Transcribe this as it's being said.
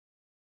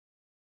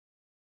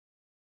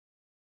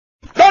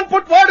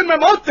put word in my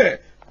mouth.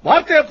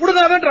 வார்த்தையை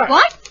புடுங்காதேன்றா.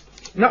 What?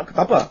 நான்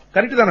தப்பா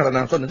கரெக்ட் தானடா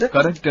நான் சொன்னது?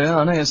 கரெக்ட்.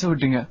 ஆனா எச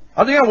விட்டீங்க.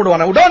 அது ஏன்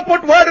விடுவானா? Don't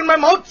put word in my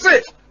mouth. Say.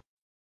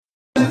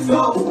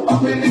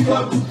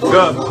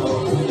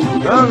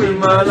 Gummy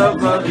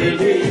malapa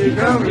baby,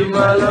 gummy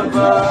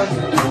malapa,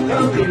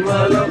 gummy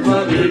malapa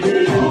baby,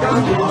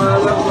 gummy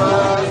malapa.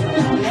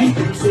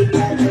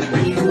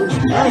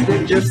 I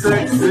think you're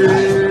sexy.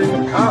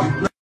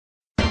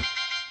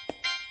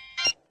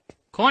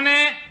 कौन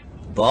है?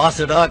 बॉस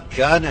डा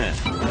क्या ने?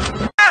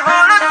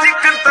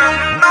 Chicken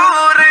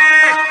tandoori,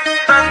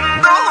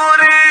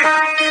 tandoori,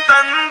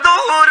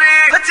 tandoori,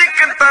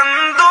 chicken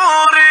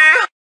tandoori.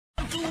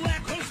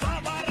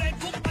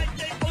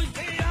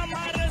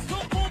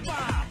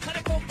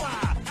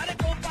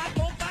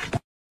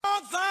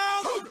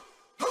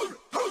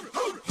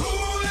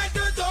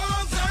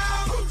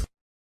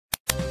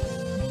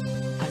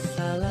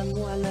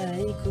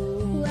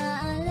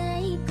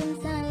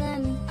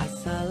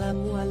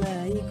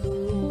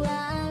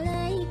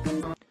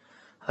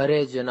 अरे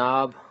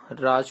जनाब,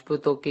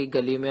 राजपूतों की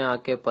गली में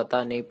आके पता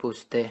नहीं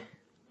पूछते,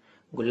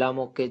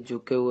 गुलामों के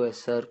झुके हुए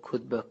सर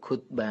खुद ब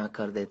खुद बयां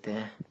कर देते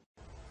हैं।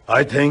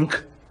 I think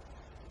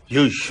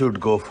you should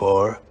go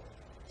for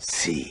C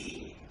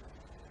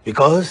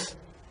because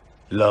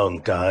long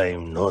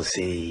time no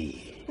see.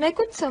 मैं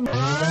कुछ समझ।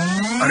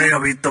 अरे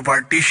अभी तो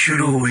पार्टी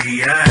शुरू हुई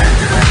है।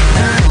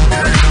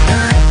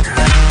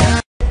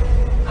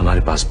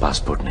 हमारे पास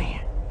पासपोर्ट नहीं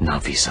है, ना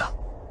वीजा,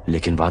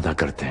 लेकिन वादा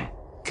करते हैं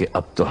कि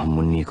अब तो हम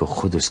मुन्नी को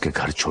खुद उसके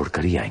घर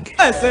छोड़कर ही आएंगे।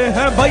 ऐसे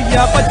हैं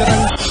भैया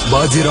बजरंग।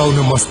 बाजीराव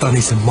ने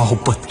मस्तानी से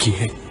मोहब्बत की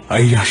है,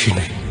 अय्याशी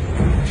नहीं।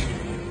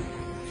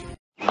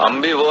 हम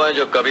भी वो हैं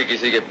जो कभी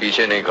किसी के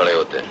पीछे नहीं खड़े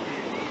होते,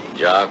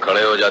 जहाँ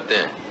खड़े हो जाते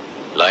हैं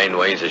लाइन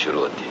वहीं से शुरू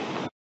होती है।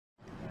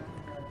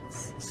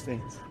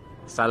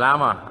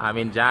 सलामा,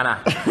 आमीन जाना।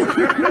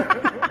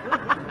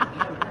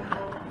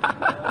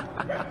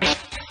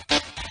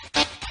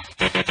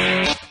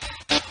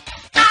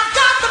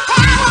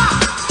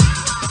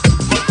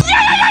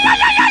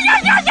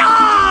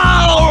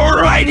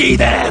 Alrighty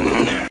then.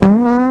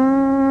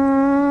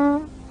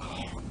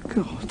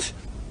 God,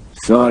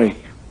 sorry,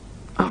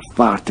 I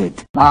farted.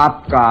 बाप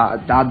का,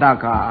 दादा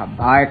का,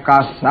 भाई का,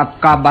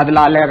 सबका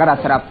बदला लेकर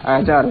Ashraf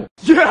Haider.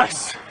 Yes,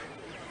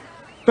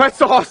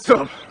 that's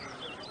awesome.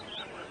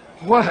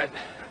 What?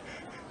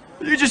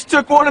 You just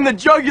took one in the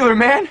jugular,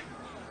 man.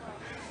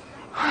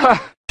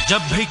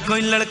 जब भी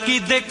कोई लड़की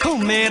देखो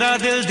मेरा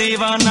दिल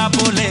दीवाना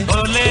बोले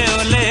ओले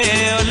ओले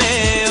ओले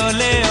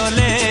ओले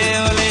ओले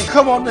ओले।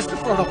 Come on, Mr.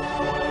 Frodo.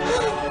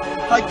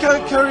 I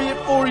can't carry it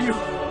for you,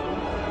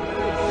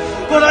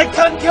 but I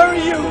can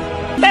carry you.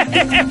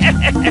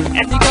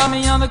 You got me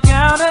on the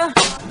counter.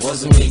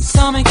 Wasn't me.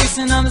 Saw me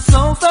kissing on the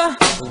sofa.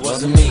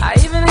 Wasn't me. I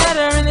even had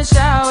her in the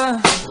shower.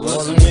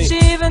 Wasn't me. She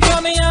even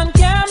caught me on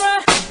camera.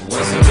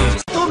 Wasn't me.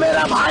 तू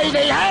मेरा भाई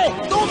नहीं है,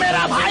 तू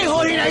मेरा भाई हो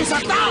ही नहीं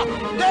सकता,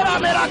 तेरा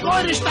मेरा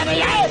कोई रिश्ता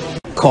नहीं है।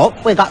 Coke,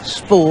 we got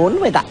spoon,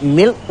 we got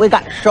milk, we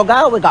got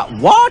sugar, we got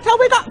water,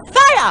 we got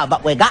fire,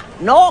 but we got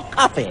no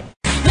coffee.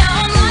 Now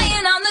I'm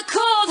lying on the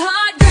cold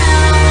hard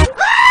ground.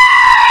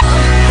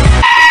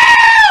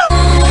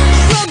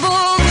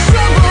 Trouble,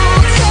 trouble,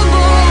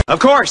 trouble. Of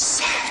course.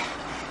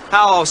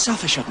 How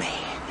selfish of me.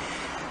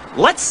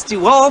 Let's do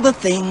all the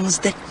things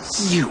that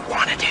you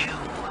want to do.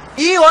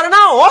 You wanna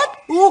know what?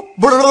 Ooh,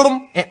 brum,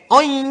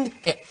 oing,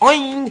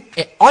 oing,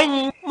 oing,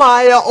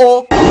 my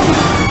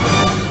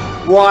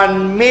 $1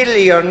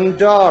 million.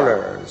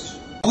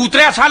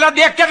 कूतरे साला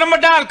देख के number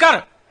डाल कर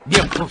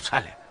बेवकूफ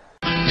साले।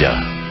 जा,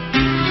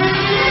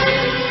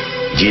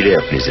 जी ले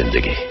अपनी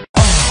जिंदगी।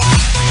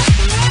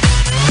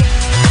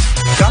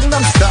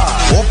 Gangnam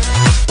Style.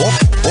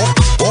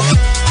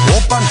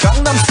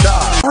 Gangnam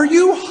Style. Are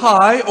you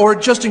high or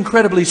just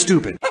incredibly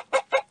stupid?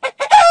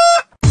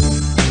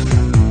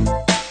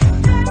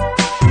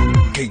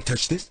 Can't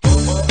touch this.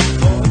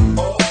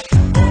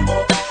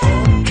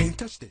 Can't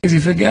touch this. It's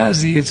a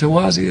fugazi, it's a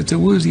wazi, it's a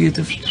woozy, it's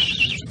a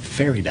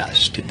fairy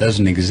dust. It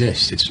doesn't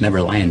exist. It's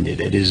never landed.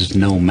 It is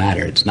no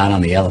matter. It's not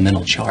on the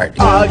elemental chart.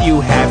 All you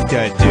have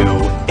to do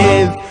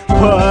is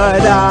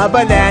put a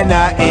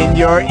banana in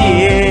your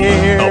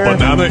ear. A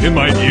banana in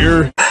my ear?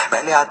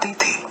 पहले आती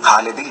थी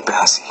हाले दिल पे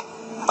हंसी,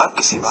 अब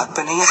किसी बात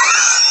पे नहीं है।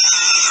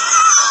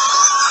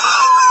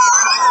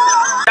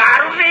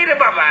 दारू नहीं रे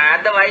बाबा,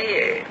 दवाई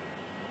है।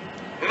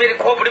 मेरी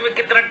खोपड़ी में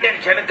कितना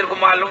टेंशन है तेरे को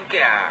मालूम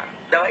क्या?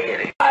 दवाई है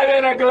रे। I'm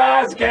in a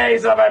glass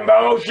case of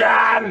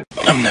emotion.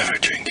 I'm never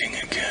drinking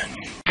again.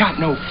 Got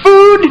no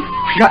food,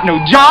 got no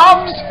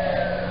jobs,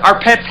 our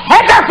pets'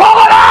 heads are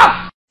falling off!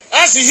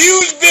 That's a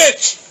huge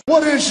bitch.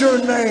 What is your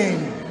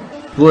name?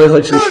 Boy,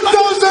 It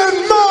doesn't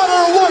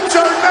matter what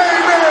your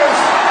name is.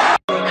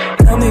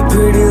 Tell me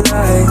pretty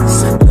lies,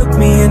 look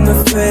me in the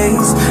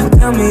face.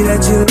 Tell me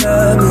that you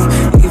love me,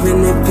 even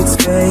if it's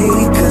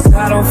fake, 'cause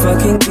I don't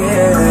fucking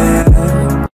care.